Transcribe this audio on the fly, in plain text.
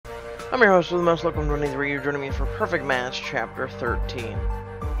I'm your host with the most welcome to 23. You're joining me for Perfect Match, Chapter 13.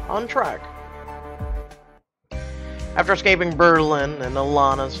 On track. After escaping Berlin in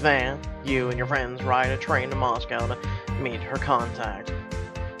Alana's van, you and your friends ride a train to Moscow to meet her contact.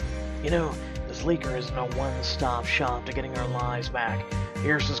 You know, this leaker isn't a one-stop shop to getting our lives back.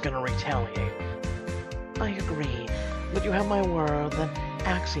 Yours is gonna retaliate. I agree, but you have my word that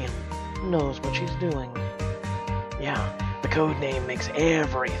Axiom knows what she's doing. Yeah, the code name makes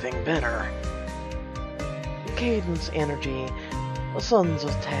everything better. Cadence Energy, Sons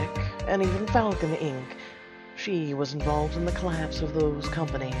of Tech, and even Falcon Inc. She was involved in the collapse of those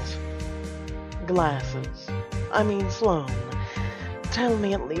companies. Glasses. I mean Sloan. Tell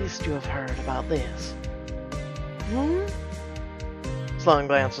me at least you have heard about this. Sloan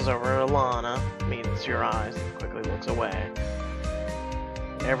glances over at Alana, meets your eyes, and quickly looks away.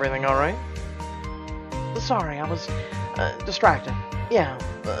 Everything alright? Sorry, I was distracted. Yeah,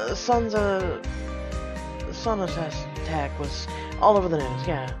 Sons of Tech was all over the news,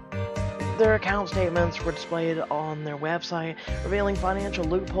 yeah. Their account statements were displayed on their website, revealing financial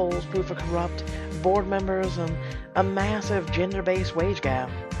loopholes, proof of corrupt board members, and a massive gender-based wage gap.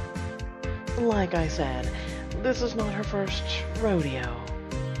 Like I said, this is not her first rodeo.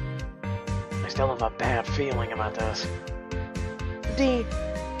 I still have a bad feeling about this. D,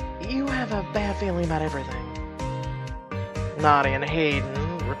 you have a bad feeling about everything. Nadia and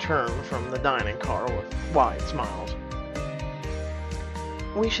Hayden return from the dining car with wide smiles.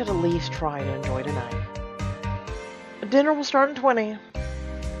 We should at least try to enjoy tonight. Dinner will start in 20.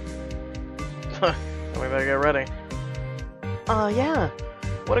 We better get ready. Yeah.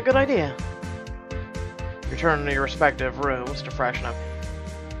 What a good idea. Return to your respective rooms to freshen up.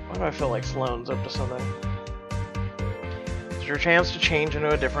 Why do I feel like Sloane's up to something? It's your chance to change into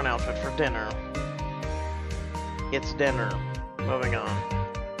a different outfit for dinner. It's dinner. Moving on.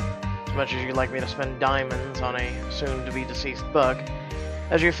 As much as you'd like me to spend diamonds on a soon-to-be-deceased bug,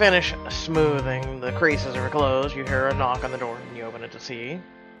 as you finish smoothing the creases of your clothes, you hear a knock on the door and you open it to see...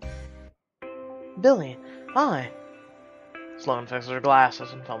 Billy, hi. Sloane fixes her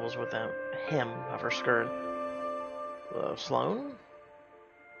glasses and fumbles with the hem of her skirt. Sloane?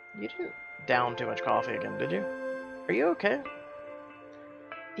 You didn't down too much coffee again, did you? Are you okay?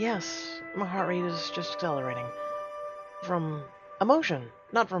 Yes, my heart rate is just accelerating. From emotion,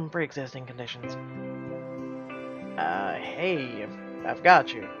 not from pre-existing conditions. Hey, I've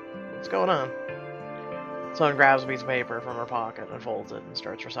got you. What's going on? Sloane grabs a piece of paper from her pocket and folds it and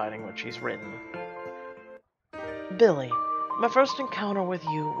starts reciting what she's written. Billy, my first encounter with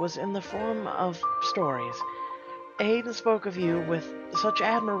you was in the form of stories. Hayden spoke of you with such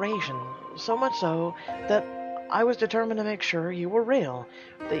admiration, so much so that I was determined to make sure you were real,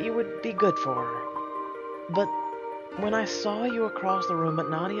 that you would be good for her. But when I saw you across the room at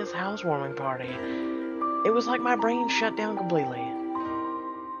Nadia's housewarming party, it was like my brain shut down completely.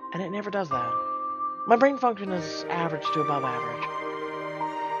 And it never does that. My brain function is average to above average.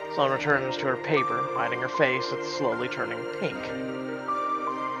 Sloane returns to her paper, hiding her face that's slowly turning pink.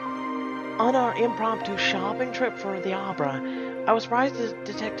 On our impromptu shopping trip for the opera, I was surprised to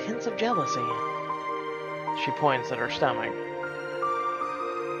detect hints of jealousy. She points at her stomach.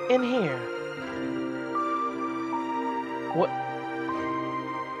 In here. What?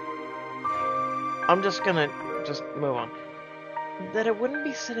 I'm just gonna move on. That it wouldn't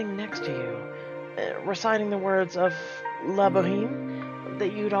be sitting next to you, reciting the words of La Boheme,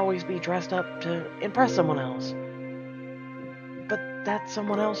 that you'd always be dressed up to impress someone else. But that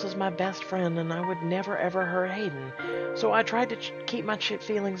someone else is my best friend, and I would never ever hurt Hayden, so I tried to keep my shit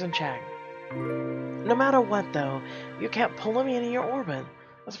feelings in check. No matter what, though, you kept pulling me into your orbit,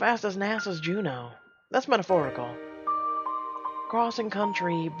 as fast as NASA's Juno. That's metaphorical. Crossing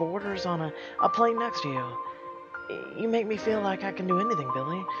country borders on a plane next to you. You make me feel like I can do anything,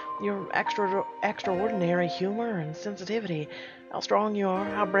 Billy. Your extraordinary humor and sensitivity, how strong you are,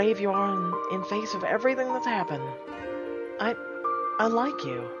 how brave you are in face of everything that's happened. I like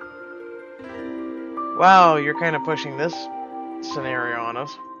you. Wow, you're kind of pushing this scenario on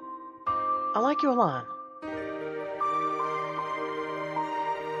us. I like you a lot.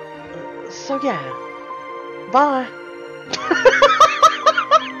 So yeah. Bye.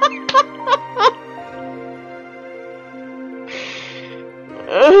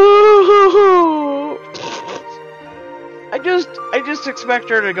 I just expect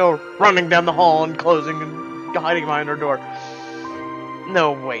her to go running down the hall and closing and hiding behind her door.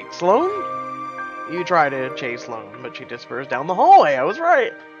 No, wait, Sloane? You try to chase Sloane, but she disappears down the hallway. I was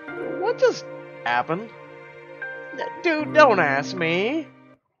right. What just happened? Dude, don't ask me.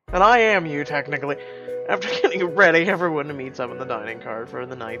 And I am you, technically. After getting ready, everyone meets up in the dining car for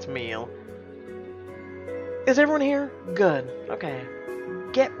the night's meal. Is everyone here? Good. Okay.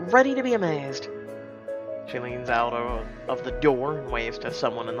 Get ready to be amazed. She leans out of the door and waves to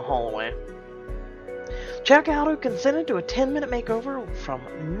someone in the hallway. Check out who consented to a 10-minute makeover from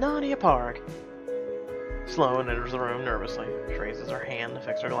Nadia Park. Sloan enters the room nervously. She raises her hand to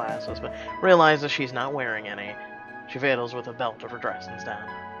fix her glasses, but realizes she's not wearing any. She fiddles with the belt of her dress instead.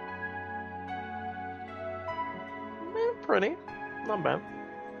 Pretty. Not bad.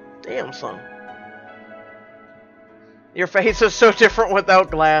 Damn, son. Your face is so different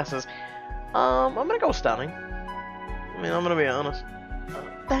without glasses. I'm gonna go stunning. I mean, I'm gonna be honest.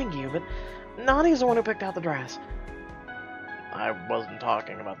 Thank you, but Nadia's the one who picked out the dress. I wasn't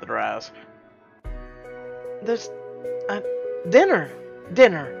talking about the dress. There's... dinner!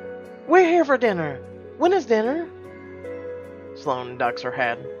 Dinner! We're here for dinner! When is dinner? Sloan ducks her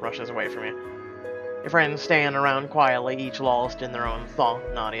head, rushes away from you. Your friends stand around quietly, each lost in their own thought.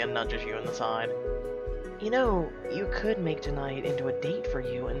 Nadia nudges you in the side. You know, you could make tonight into a date for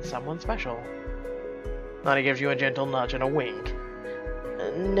you and someone special. Nadia gives you a gentle nudge and a wink.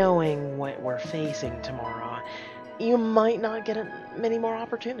 Knowing what we're facing tomorrow, you might not get many more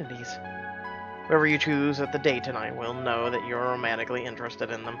opportunities. Whoever you choose at the date tonight will know that you're romantically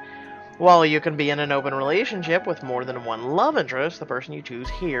interested in them. While you can be in an open relationship with more than one love interest, the person you choose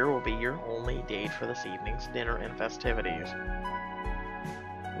here will be your only date for this evening's dinner and festivities.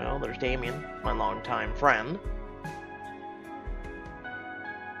 Well, there's Damien, my longtime friend.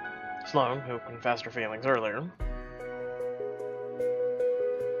 Sloan, who confessed her feelings earlier.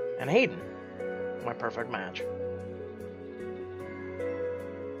 And Hayden, my perfect match.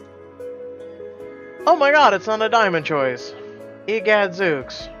 Oh my god, it's not a diamond choice.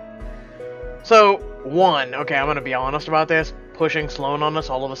 Egadzooks. So, one, okay, I'm gonna be honest about this. Pushing Sloan on us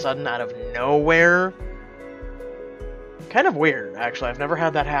all of a sudden out of nowhere. Kind of weird, actually. I've never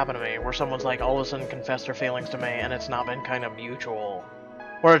had that happen to me, where someone's like all of a sudden confessed their feelings to me, and it's not been kind of mutual.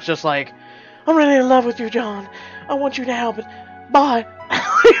 Where it's just like, I'm really in love with you, John. I want you to help it. Bye.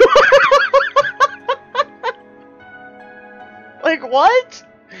 Like, what?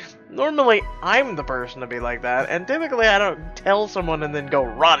 Normally, I'm the person to be like that, and typically I don't tell someone and then go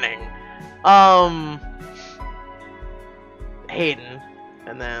running. Hayden,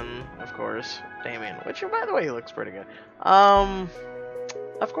 and then, of course, Damien, which, by the way, looks pretty good.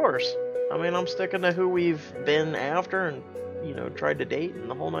 Of course. I mean, I'm sticking to who we've been after and, you know, tried to date and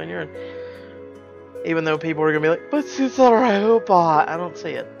the whole 9 yards. Even though people are gonna be like, but it's alright, I don't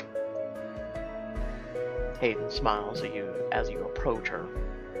see it. Hayden smiles at you as you approach her.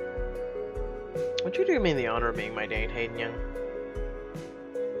 Would you do me the honor of being my date, Hayden Young?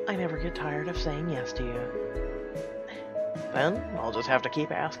 I never get tired of saying yes to you. Then, I'll just have to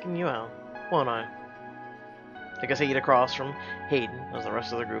keep asking you out, won't I? Take a seat across from Hayden as the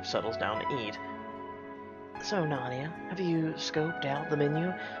rest of the group settles down to eat. So, Nadia, have you scoped out the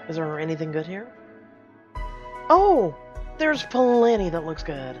menu? Is there anything good here? Oh! There's plenty that looks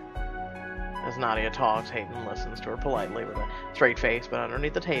good. As Nadia talks, Hayden listens to her politely with a straight face, but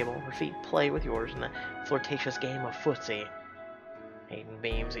underneath the table, her feet play with yours in a flirtatious game of footsie. Hayden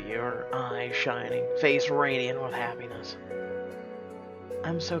beams at you, her eyes shining, face radiant with happiness.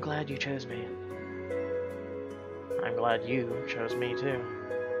 I'm so glad you chose me. I'm glad you chose me too.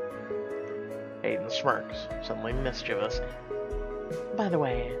 Hayden smirks, suddenly mischievous. By the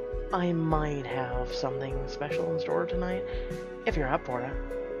way, I might have something special in store tonight, if you're up for it.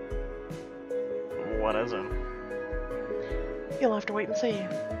 What is it? You'll have to wait and see.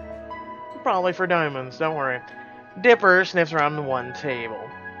 Probably for diamonds, don't worry. Dipper sniffs around one table,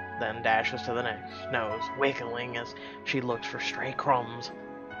 then dashes to the next, nose wiggling as she looks for stray crumbs.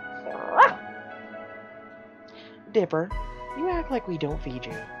 Dipper, you act like we don't feed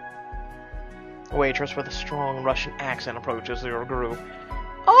you. A waitress with a strong Russian accent approaches your group.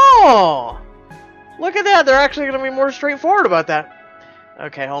 Oh! Look at that, they're actually going to be more straightforward about that.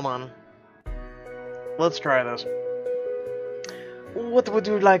 Okay, hold on. Let's try this. What would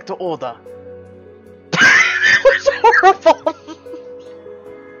you like to order? It was horrible!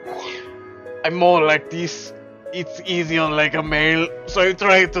 I'm more like this. It's easier like a male, so I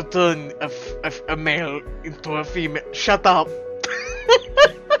try to turn a male into a female. Shut up!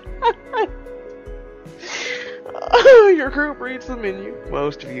 Your group reads the menu,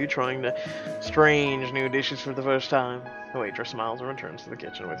 most of you trying to strange new dishes for the first time. The waitress smiles and returns to the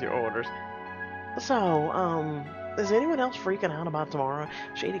kitchen with your orders. So, is anyone else freaking out about tomorrow?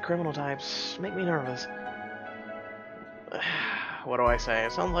 Shady criminal types make me nervous. What do I say?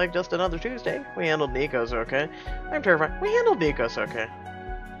 It sounds like just another Tuesday. We handled Nico's okay. I'm terrified. We handled Nico's okay.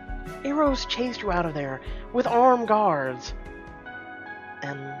 Eros chased you out of there with armed guards.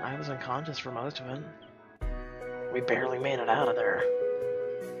 And I was unconscious for most of it. We barely made it out of there.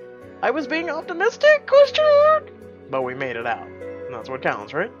 I was being optimistic, question mark? But we made it out. And that's what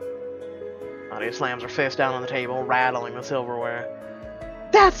counts, right? Nadia slams her fist down on the table, rattling the silverware.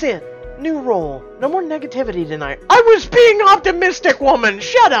 That's it! New rule. No more negativity tonight. I was being optimistic, woman!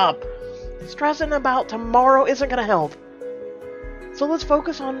 Shut up! Stressing about tomorrow isn't gonna help. So let's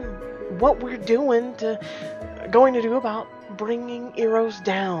focus on what we're going to do about bringing Eros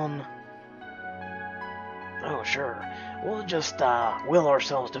down. Oh, sure. We'll just will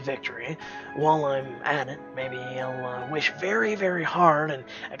ourselves to victory. While I'm at it, maybe I'll wish very, very hard and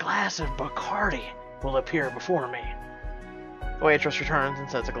a glass of Bacardi will appear before me. The waitress returns and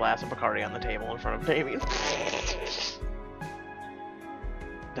sets a glass of Bacardi on the table in front of Davy.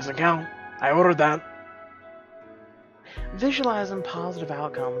 Doesn't count. I ordered that. Visualizing positive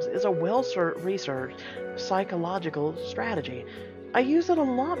outcomes is a well-researched psychological strategy. I use it a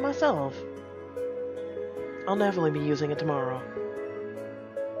lot myself. I'll definitely be using it tomorrow.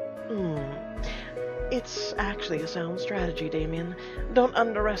 It's actually a sound strategy, Damien. Don't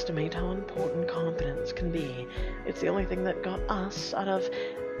underestimate how important confidence can be. It's the only thing that got us out of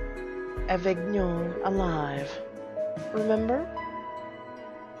Avignon alive. Remember?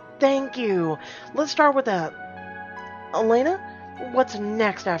 Thank you. Let's start with that. Elena, what's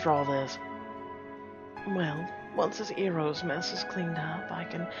next after all this? Well, once this Eros mess is cleaned up, I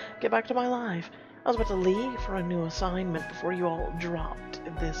can get back to my life. I was about to leave for a new assignment before you all dropped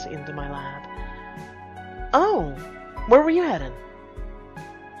this into my lap. Oh, where were you headed?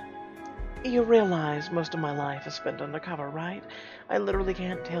 You realize most of my life is spent undercover, right? I literally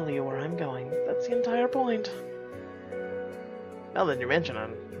can't tell you where I'm going. That's the entire point. Now that you mention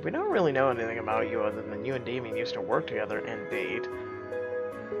it, we don't really know anything about you other than you and Damien used to work together and date.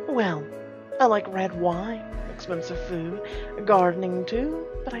 Well, I like red wine, expensive food, gardening too,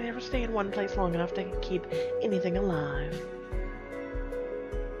 but I never stay in one place long enough to keep anything alive.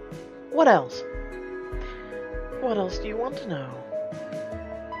 What else? What else do you want to know?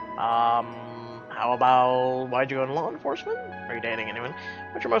 How about why'd you go into law enforcement? Are you dating anyone?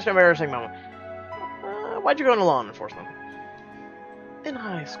 What's your most embarrassing moment? Why'd you go into law enforcement? In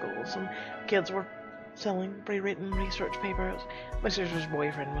high school, some kids were selling pre-written research papers. My sister's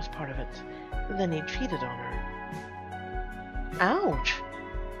boyfriend was part of it. Then he cheated on her. Ouch!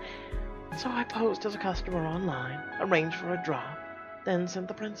 So I posed as a customer online, arranged for a drop, then sent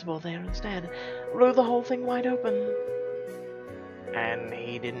the principal there instead. Blew the whole thing wide open. And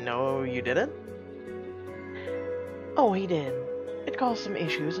he didn't know you did it? Oh, he did. It caused some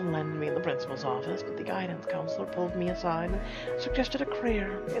issues and landed me in the principal's office, but the guidance counselor pulled me aside and suggested a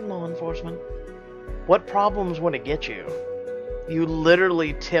career in law enforcement. What problems would it get you? You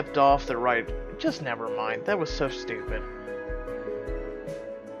literally tipped off the right... Just never mind. That was so stupid.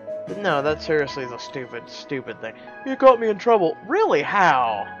 No, that seriously is a stupid thing. You got me in trouble. Really?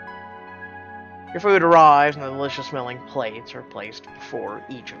 How? Your food arrives and the delicious-smelling plates are placed before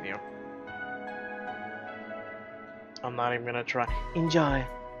each of you. I'm not even gonna try. Enjoy.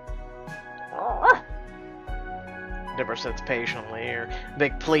 Dipper sits patiently, her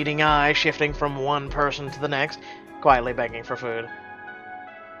big pleading eye shifting from one person to the next, quietly begging for food.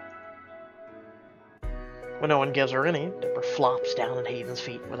 When no one gives her any, Dipper flops down at Hayden's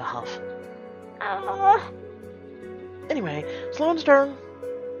feet with a huff. Anyway, Sloane's turn.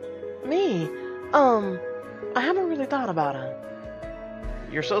 Me? I haven't really thought about it.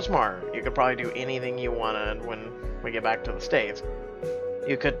 You're so smart. You could probably do anything you wanted when we get back to the States.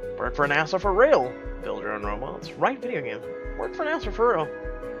 You could work for NASA for real. Build your own robots. Write video games. Work for NASA for real.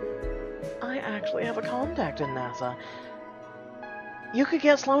 I actually have a contact in NASA. You could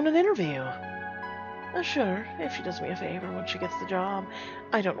get Sloane an interview. Sure, if she does me a favor when she gets the job.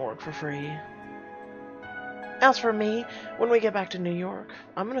 I don't work for free. As for me, when we get back to New York,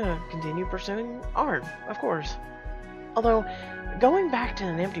 I'm gonna continue pursuing art, of course. Although, going back to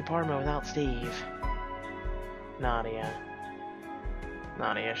an empty apartment without Steve... Nadia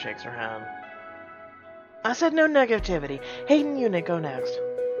shakes her head. I said no negativity. Hayden, you go next.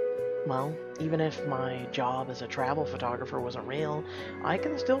 Well, even if my job as a travel photographer wasn't real, I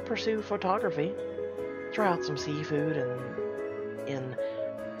can still pursue photography. Try out some seafood in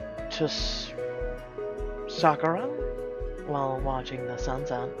Sakura while watching the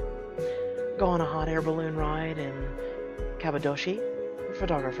sunset. Go on a hot air balloon ride in Kabadoshi.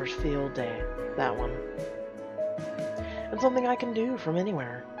 Photographer's field day. That one. And something I can do from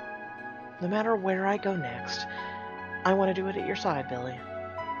anywhere. No matter where I go next, I want to do it at your side, Billy.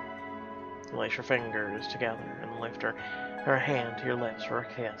 Lace your fingers together and lift her her hand to your lips for a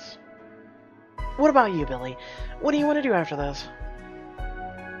kiss. What about you, Billy? What do you want to do after this?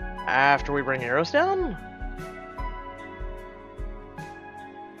 After we bring Eros down?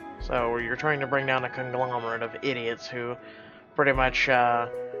 So you're trying to bring down a conglomerate of idiots who pretty much are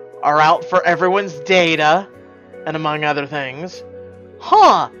out for everyone's data, and among other things.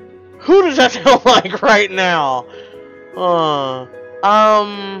 Huh! Who does that sound like right now? I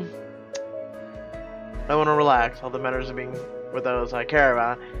want to relax. All the matters of being with those I care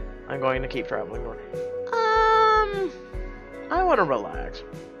about. I'm going to keep traveling more. I want to relax.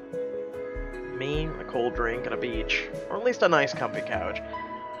 Me, a cold drink, and a beach. Or at least a nice comfy couch.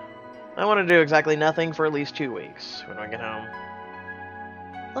 I want to do exactly nothing for at least 2 weeks when I get home.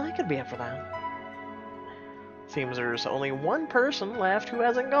 I could be up for that. Seems there's only one person left who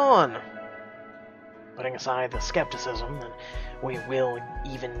hasn't gone. Putting aside the skepticism that we will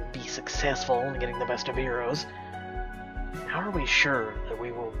even be successful in getting the best of Eros, how are we sure that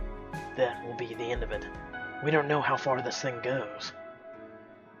that will be the end of it? We don't know how far this thing goes.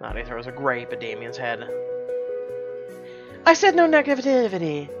 Naughty throws a grape at Damien's head. I said no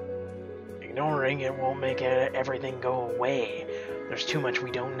negativity. Ignoring it won't make everything go away. There's too much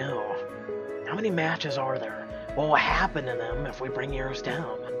we don't know. How many matches are there? What will happen to them if we bring Eros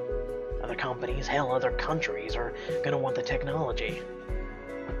down? Other companies, hell, other countries are gonna want the technology.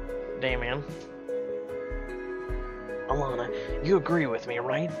 Damien. Alana, you agree with me,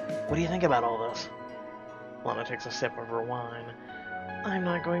 right? What do you think about all this? Alana takes a sip of her wine. I'm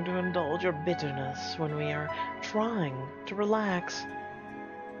not going to indulge your bitterness when we are trying to relax.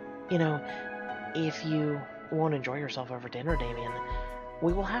 You know, if you won't enjoy yourself over dinner, Damien,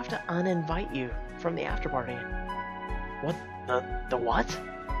 we will have to uninvite you from the after party. What? The what?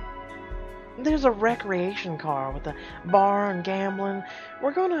 There's a recreation car with a bar and gambling.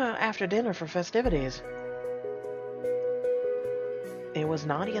 We're going to after dinner for festivities. It was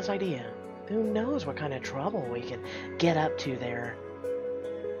Nadia's idea. Who knows what kind of trouble we could get up to there.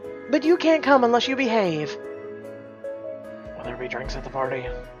 But you can't come unless you behave. Will there be drinks at the party?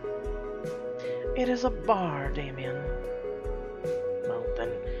 It is a bar, Damien. Well, then,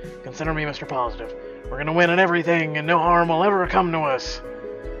 consider me Mr. Positive. We're gonna win on everything, and no harm will ever come to us.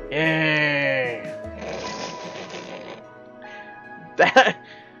 Yay! That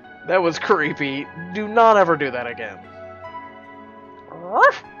was creepy. Do not ever do that again.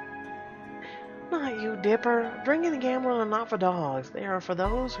 Not you, Dipper. Drinking and gambling are not for dogs. They are for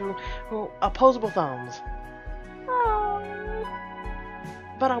those who opposable thumbs.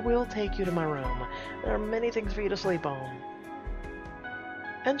 But I will take you to my room. There are many things for you to sleep on.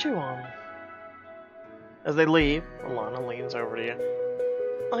 And chew on. As they leave, Alana leans over to you.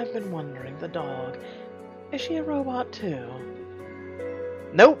 I've been wondering, the dog, is she a robot too?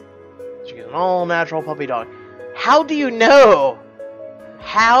 Nope. She's an all-natural puppy dog. How do you know?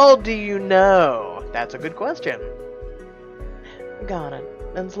 How do you know? That's a good question. Got it.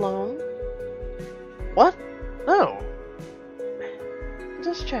 And Sloan? What? No.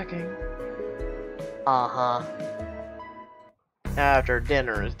 Just checking. Uh-huh. After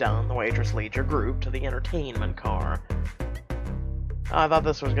dinner is done, the waitress leads your group to the entertainment car. I thought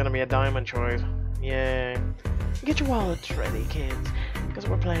this was gonna be a diamond choice. Yay. Get your wallets ready, kids, because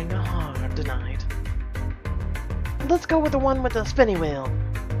we're playing hard tonight. Let's go with the one with the spinny wheel.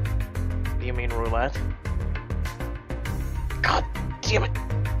 Do you mean roulette? God damn it!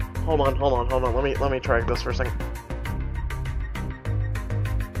 Hold on. Let me track this for a second.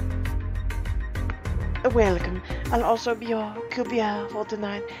 Welcome. I'll also be your croupier for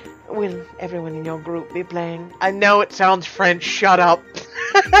tonight. Will everyone in your group be playing? I know it sounds French. Shut up.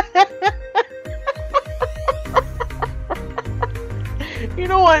 You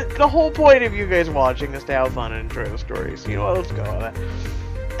know what? The whole point of you guys watching is to have fun and enjoy the stories. You know what? Let's go with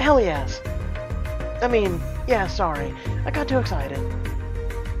it. Hell yes. I mean, yeah, sorry. I got too excited.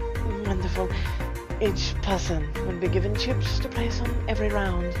 Wonderful. Each person will be given chips to place on every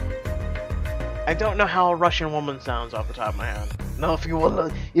round. I don't know how a Russian woman sounds off the top of my head. Now, if you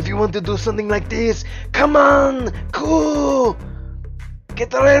want to do something like this, come on, cool.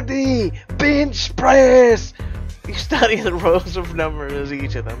 Get ready, bench press. You study the rows of numbers as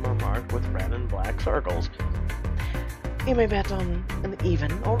each of them are marked with red and black circles. You may bet on an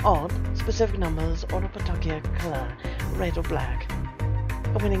even or odd, specific numbers, or a particular color, red or black.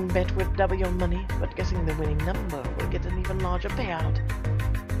 A winning bet would double your money, but guessing the winning number will get an even larger payout.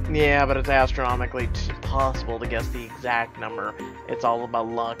 Yeah, but it's astronomically impossible to guess the exact number. It's all about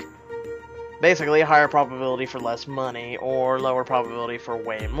luck. Basically, a higher probability for less money, or lower probability for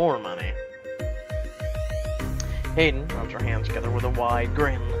way more money. Hayden rubs her hands together with a wide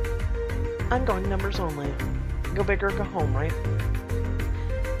grin. I'm going numbers only. go big or go home, right?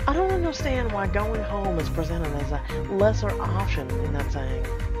 I don't understand why going home is presented as a lesser option in that saying.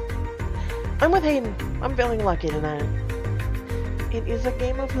 I'm with Hayden. I'm feeling lucky tonight. It is a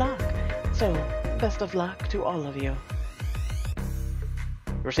game of luck, so best of luck to all of you.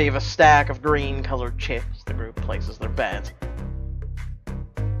 Receive a stack of green-colored chips. The group places their bets.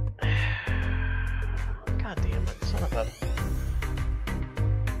 God damn it, son of a...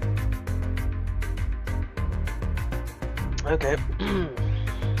 Okay.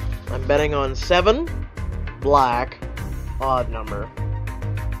 I'm betting on 7, black, odd number.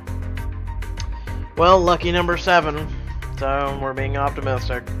 Well, lucky number 7, so we're being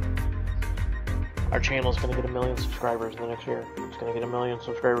optimistic. Our channel's gonna get 1 million subscribers in the next year. It's gonna get 1 million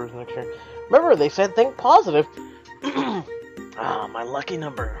subscribers next year. Remember, they said think positive. Ah, my lucky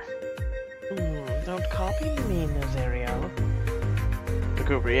number. Don't copy me, Nazario. The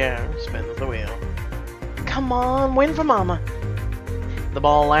Croupier spins the wheel. Come on, win for Mama. The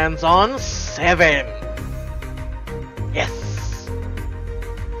ball lands on 7. Yes.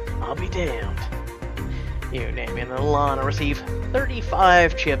 I'll be damned. You, Damien, and Alana receive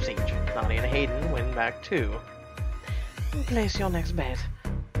 35 chips each. Nadia and Hayden win back 2. Place your next bet.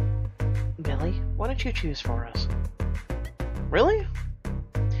 Billy, why don't you choose for us? Really?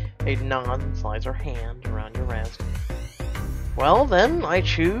 Hayden nods and slides her hand around your wrist. Well, then, I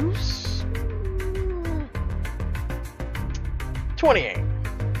choose... 28.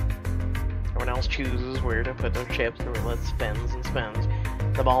 Everyone else chooses where to put their chips. The roulette spins and spins.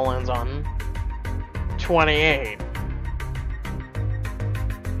 The ball lands on 28.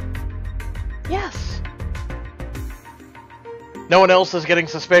 Yes! No one else is getting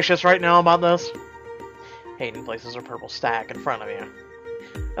suspicious right now about this? Hayden places her purple stack in front of you.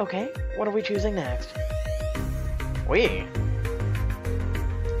 Okay, what are we choosing next? We?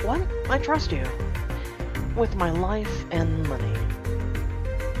 What? I trust you. With my life and money.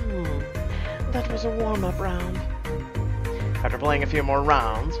 That was a warm-up round. After playing a few more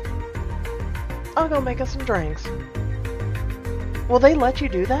rounds, I'll go make us some drinks. Will they let you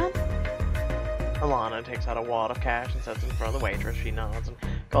do that? Alana takes out a wad of cash and sets it in front of the waitress. She nods and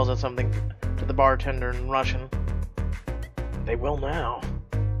calls out something to the bartender in Russian. They will now.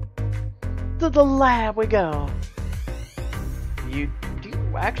 To the lab we go. Do you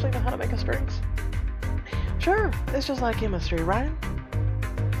actually know how to make us drinks? Sure, it's just like chemistry, right?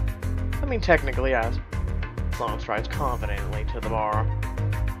 I mean, technically, yes. Sloan strides confidently to the bar.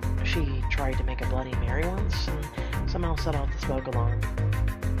 She tried to make a Bloody Mary once, and somehow set off the smoke alarm.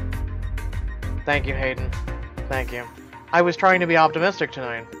 Thank you, Hayden. Thank you. I was trying to be optimistic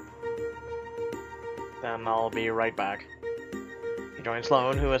tonight. Then I'll be right back. You join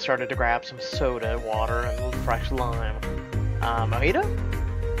Sloan, who has started to grab some soda, water, and fresh lime. Mojito?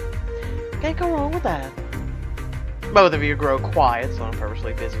 Can't go wrong with that. Both of you grow quiet. Sloan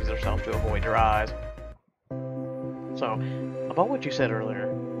purposely busies herself to avoid your eyes. So, about what you said earlier.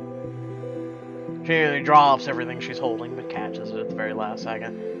 She nearly drops everything she's holding, but catches it at the very last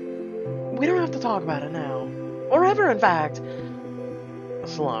second. We don't have to talk about it now. Or ever, in fact.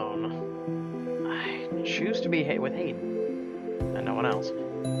 Sloan. I choose to be with Hayden. And no one else.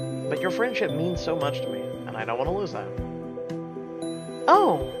 But your friendship means so much to me, and I don't want to lose that.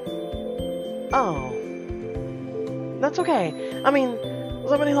 Oh. That's okay. I mean,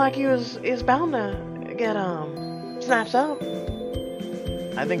 somebody like you is bound to get, snatched up.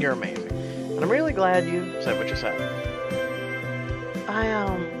 I think you're amazing. And I'm really glad you said what you said. I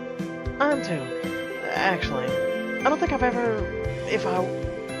am too. Actually. I don't think I've ever, if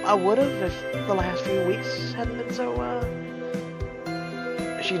I would've, if the last few weeks hadn't been so,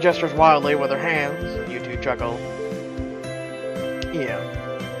 She gestures wildly with her hands. You two chuckle. Yeah.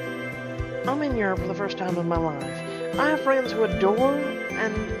 I'm in Europe for the first time in my life. I have friends who adore,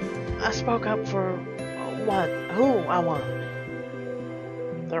 and I spoke up for who I want.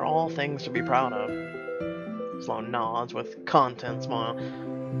 They're all things to be proud of. Sloan nods with content smile.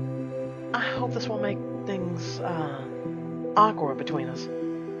 I hope this won't make things, awkward between us.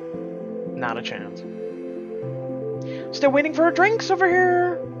 Not a chance. Still waiting for our drinks over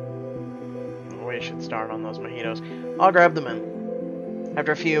here. We should start on those mojitos. I'll grab them in.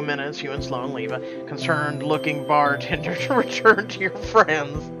 After a few minutes, you and Sloan leave a concerned-looking bartender to return to your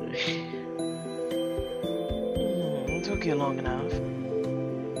friends. It took you long enough.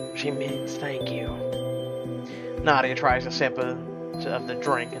 She means thank you. Nadia tries a sip of the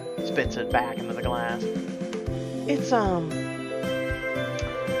drink and spits it back into the glass. It's,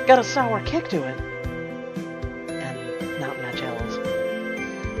 got a sour kick to it. And not much else.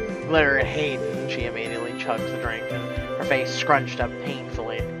 Glare at Hayden, she immediately chugs the drink and her face scrunched up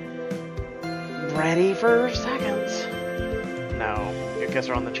painfully. Ready for seconds. No. You kiss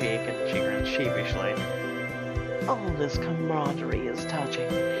her on the cheek and she grins sheepishly. All this camaraderie is touching.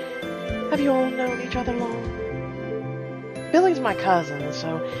 Have you all known each other long? Billy's my cousin,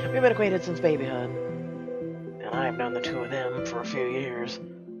 so we've been acquainted since babyhood. And I've known the two of them for a few years.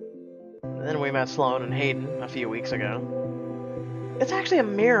 Then we met Sloan and Hayden a few weeks ago. It's actually a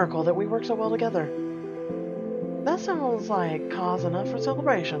miracle that we work so well together. That sounds like cause enough for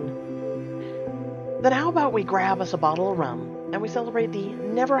celebration. Then how about we grab us a bottle of rum, and we celebrate the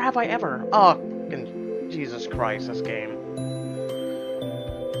never have I ever. Oh, Jesus Christ, this game.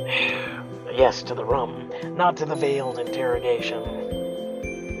 Yes to the rum, not to the veiled interrogation.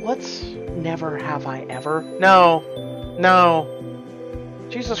 What's never have I ever? No. No.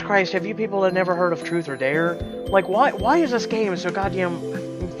 Jesus Christ, have you people that never heard of Truth or Dare? Like, why is this game so goddamn,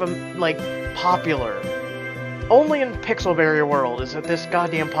 like, popular? Only in Pixelberry world is it this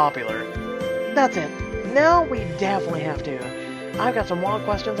goddamn popular. That's it. Now we definitely have to. I've got some wild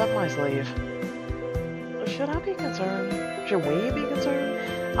questions up my sleeve. Should I be concerned? Should we be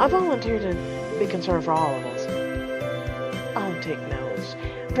concerned? I volunteered to be concerned for all of us. I'll take notes.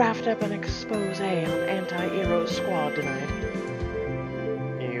 Draft up an expose on Anti-Heroes Squad tonight.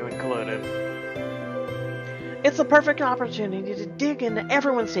 You included. It's the perfect opportunity to dig into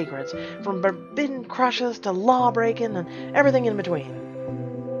everyone's secrets, from forbidden crushes to law-breaking and everything in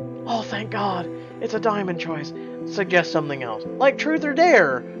between. Oh, thank God. It's a diamond choice. Suggest something else, like Truth or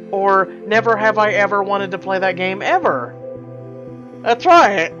Dare, or Never Have I Ever Wanted to Play That Game Ever. That's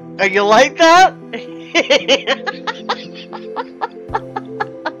right. You like that?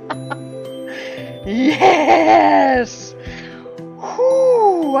 Yes!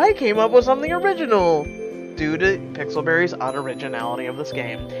 Whew, I came up with something original. Due to Pixelberry's odd originality of this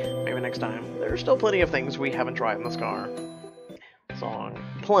game. Maybe next time. There are still plenty of things we haven't tried in this car. Song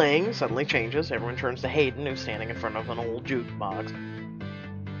playing suddenly changes. Everyone turns to Hayden, who's standing in front of an old jukebox.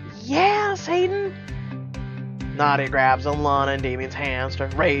 Yes, Hayden! Nadia grabs Alana and Damien's hands to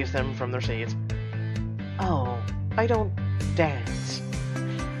raise them from their seats. Oh, I don't dance.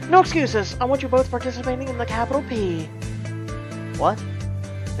 No excuses. I want you both participating in the capital P. What?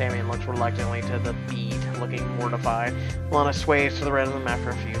 Damien looks reluctantly to the beat, looking mortified. Alana sways to the rhythm after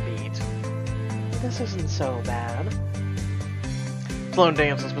a few beats. This isn't so bad. Sloan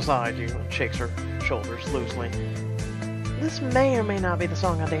dances beside you and shakes her shoulders loosely. This may or may not be the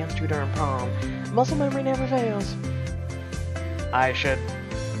song I danced to during prom. Muscle memory never fails. I should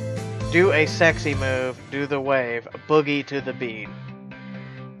do a sexy move, do the wave, boogie to the beat.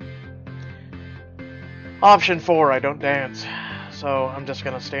 Option 4, I don't dance. So I'm just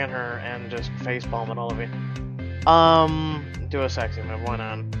gonna stand her and just facepalm at all of you. Do a sexy move, why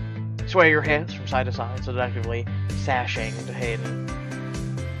not? Sway your hips from side to side, seductively sashaying into Hayden.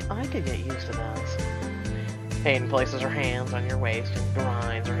 I could get used to this. Hayden places her hands on your waist and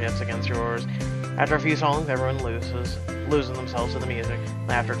grinds her hips against yours. After a few songs, everyone losing themselves to the music.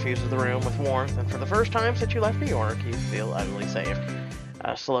 Laughter infuses the room with warmth, and for the first time since you left New York, you feel utterly safe.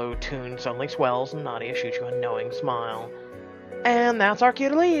 A slow tune suddenly swells, and Nadia shoots you a knowing smile. And that's our cue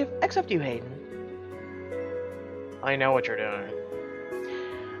to leave, except you, Hayden. I know what you're doing.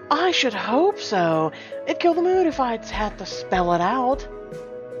 I should hope so. It'd kill the mood if I'd had to spell it out.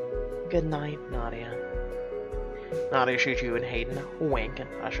 Good night, Nadia. Nadia shoots you and Hayden a wink and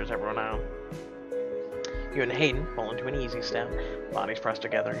ushers everyone out. You and Hayden fall into an easy step, bodies pressed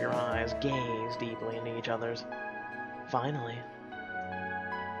together, your eyes gaze deeply into each other's. Finally.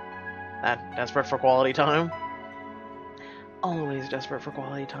 That desperate for quality time? Always desperate for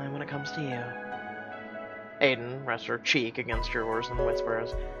quality time when it comes to you. Hayden rests her cheek against yours and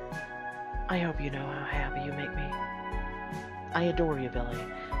whispers, I hope you know how happy you make me. I adore you, Billy,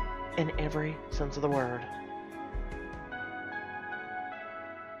 in every sense of the word.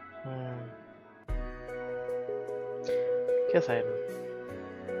 Kiss Hayden.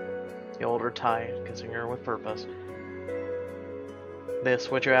 You hold her tight, kissing her with purpose. This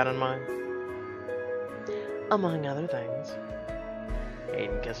what you had in mind? Among other things.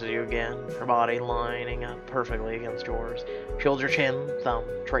 Hayden kisses you again, her body lining up perfectly against yours. She holds your chin, thumb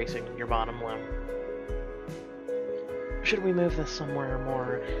tracing your bottom limb. Should we move this somewhere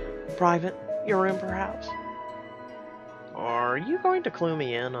more private? Your room, perhaps? Are you going to clue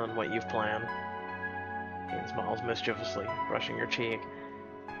me in on what you've planned? Hayden smiles mischievously, brushing your cheek.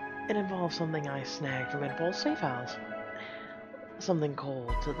 It involves something I snagged from Interpol's safe house. Something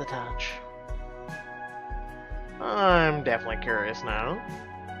cold to the touch. I'm definitely curious now.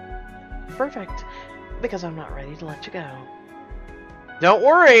 Perfect, because I'm not ready to let you go. Don't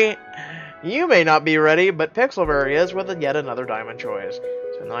worry! You may not be ready, but Pixelberry is with yet another diamond choice.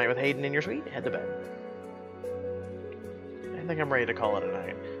 Spend the night with Hayden in your suite, head to bed. I think I'm ready to call it a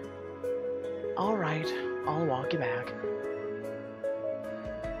night. Alright, I'll walk you back.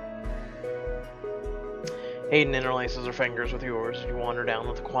 Hayden interlaces her fingers with yours as you wander down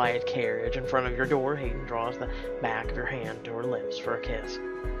with a quiet carriage. In front of your door, Hayden draws the back of your hand to her lips for a kiss.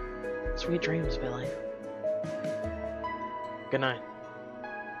 Sweet dreams, Billy. Good night.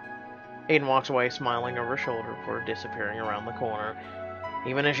 Hayden walks away, smiling over her shoulder before disappearing around the corner.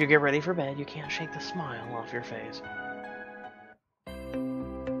 Even as you get ready for bed, you can't shake the smile off your face.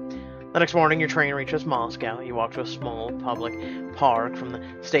 The next morning, your train reaches Moscow. You walk to a small public park from the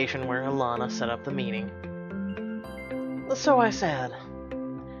station where Alana set up the meeting. So I said,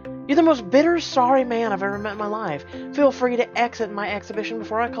 "You're the most bitter, sorry man I've ever met in my life. Feel free to exit my exhibition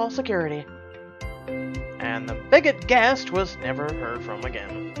before I call security." And the bigot guest was never heard from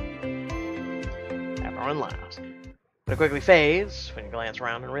again. Everyone laughs. But it quickly fades when you glance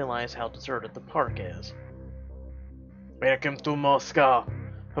around and realize how deserted the park is. "Welcome to Moscow.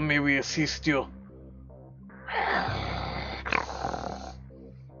 How may we assist you?"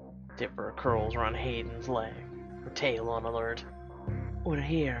 Dipper curls around Hayden's leg, her tail on alert. "We're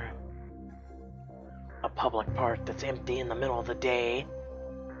here." "A public park that's empty in the middle of the day?"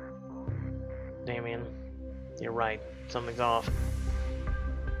 Damien, you're right. Something's off.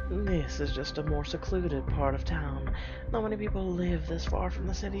 This is just a more secluded part of town. Not many people live this far from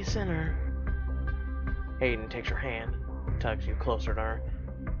the city center. Hayden takes your hand, tugs you closer to her.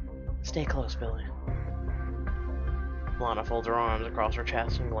 Stay close, Billy. Lana folds her arms across her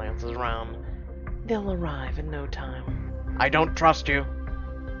chest and glances around. They'll arrive in no time. I don't trust you.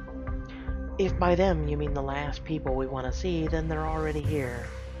 If by them you mean the last people we want to see, then they're already here.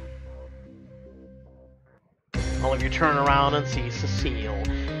 All of you turn around and see Cecile,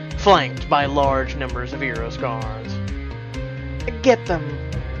 flanked by large numbers of Eros guards. Get them!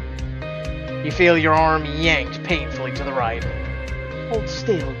 You feel your arm yanked painfully to the right. Hold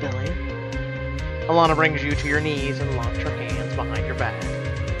still, Billy. Alana brings you to your knees and locks her hands behind your back.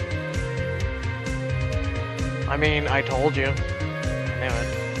 I mean, I told you. I knew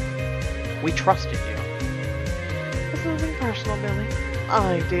it. We trusted you. It's nothing personal, Billy.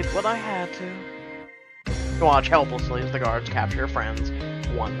 I did what I had to. You watch helplessly as the guards capture your friends,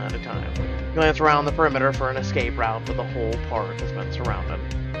 one at a time. You glance around the perimeter for an escape route, but the whole park has been surrounded.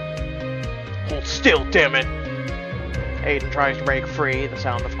 Hold still, damn it! Hayden tries to break free, the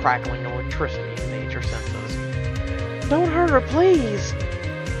sound of crackling electricity invades your senses. Don't hurt her, please!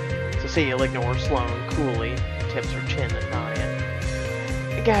 Cecile ignores Sloane coolly, tips her chin at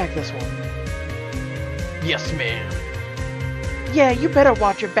Nadia. Gag this one. Yes, ma'am. Yeah, you better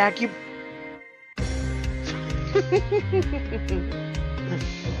watch your back, you...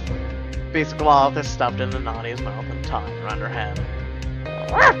 Piece of cloth is stuffed into Nadia's mouth and tied around her head.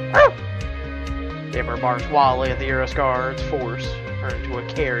 Dipper barks wildly at the Eros guards, force her into a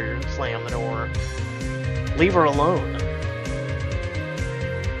carrier and slam the door. Leave her alone.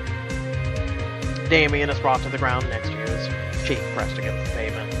 Damien is brought to the ground next to you, his cheek pressed against the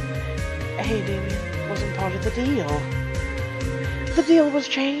pavement. Hey, Damien, wasn't part of the deal. The deal was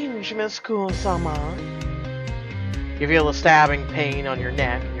changed, Miss Cool-sama. You feel a stabbing pain on your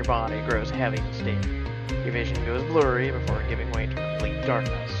neck and your body grows heavy and stiff. Your vision goes blurry before giving way to complete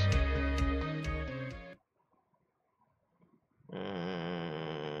darkness.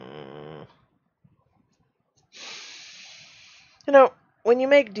 You know, when you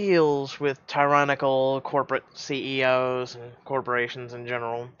make deals with tyrannical corporate CEOs and corporations in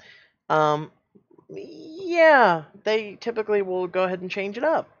general, yeah, they typically will go ahead and change it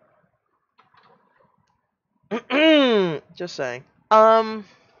up. Just saying.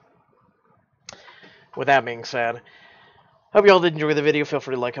 With that being said, hope you all did enjoy the video. Feel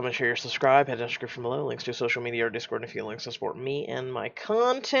free to like, comment, share, subscribe. Head to the description below. Links to social media or Discord if you links to support me and my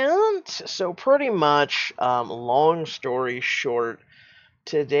content. So pretty much, long story short,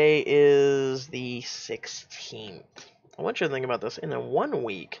 today is the 16th. I want you to think about this. In 1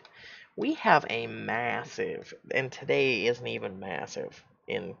 week, we have a massive, and today isn't even massive,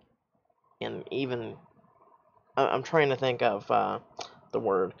 I'm trying to think of the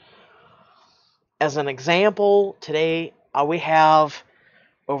word. As an example, today we have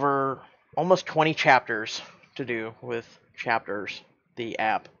over almost 20 chapters to do with Chapters, the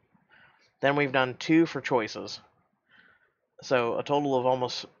app. Then we've done 2 for choices. So a total of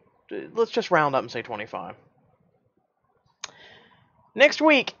almost, let's just round up and say 25. Next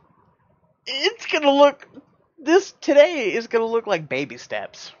week, it's going to look, today is going to look like baby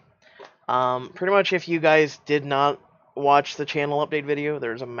steps. Pretty much if you guys did not watch the channel update video,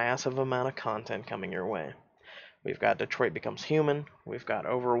 there's a massive amount of content coming your way. We've got Detroit Becomes Human. We've got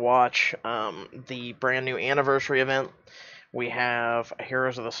Overwatch, the brand new anniversary event. We have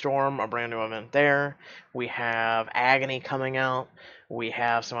Heroes of the Storm, a brand new event there. We have Agony coming out. We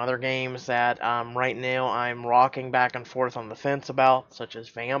have some other games that right now I'm rocking back and forth on the fence about, such as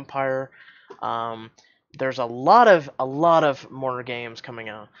Vampire. Um, there's a lot of more games coming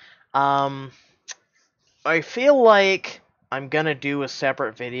out. I feel like I'm gonna do a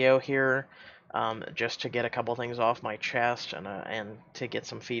separate video here, just to get a couple things off my chest and to get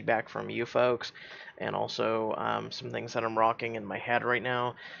some feedback from you folks, and also some things that I'm rocking in my head right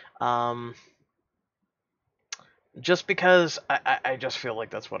now. Um, just because I just feel like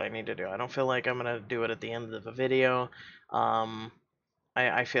that's what I need to do. I don't feel like I'm gonna do it at the end of the video. Um,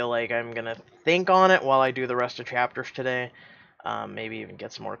 I feel like I'm gonna think on it while I do the rest of chapters today. Maybe even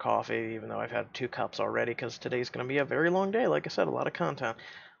get some more coffee, even though I've had 2 cups already, because today's going to be a very long day. Like I said, a lot of content.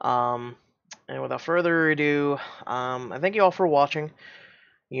 Um, and without further ado, I thank you all for watching.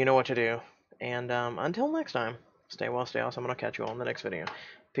 You know what to do. And until next time, stay well, stay awesome, and I'll catch you all in the next video.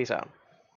 Peace out.